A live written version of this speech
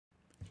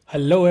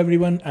Hello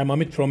everyone, I'm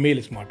Amit from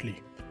Mail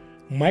Smartly.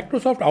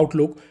 Microsoft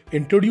Outlook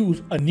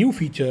introduced a new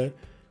feature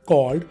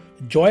called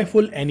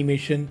Joyful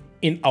Animation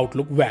in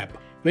Outlook Web.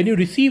 When you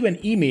receive an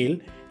email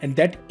and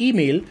that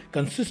email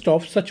consists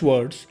of such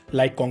words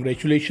like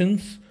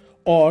congratulations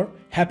or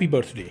happy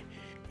birthday,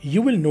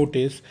 you will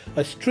notice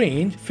a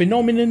strange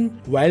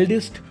phenomenon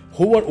wildest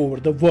hover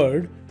over the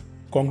word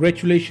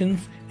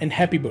congratulations and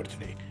happy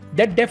birthday.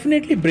 That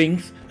definitely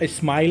brings a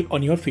smile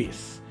on your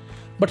face.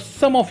 But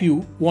some of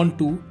you want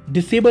to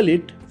disable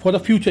it for the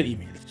future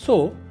emails.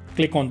 So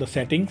click on the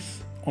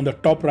settings on the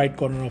top right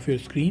corner of your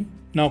screen.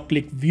 Now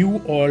click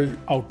View All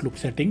Outlook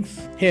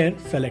Settings. Here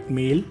select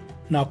Mail.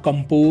 Now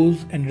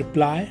compose and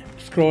reply.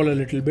 Scroll a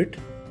little bit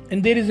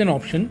and there is an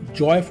option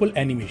Joyful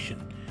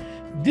Animation.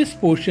 This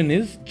portion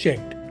is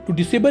checked. To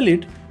disable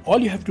it, all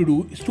you have to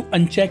do is to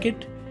uncheck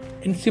it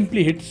and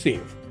simply hit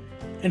Save.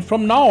 And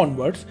from now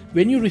onwards,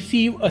 when you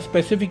receive a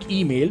specific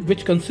email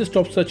which consists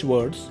of such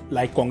words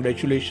like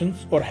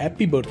congratulations or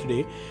happy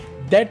birthday,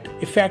 that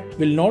effect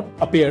will not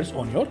appear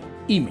on your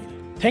email.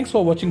 Thanks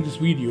for watching this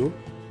video.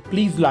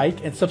 Please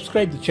like and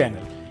subscribe the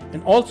channel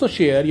and also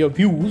share your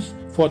views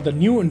for the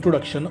new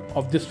introduction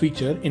of this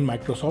feature in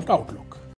Microsoft Outlook.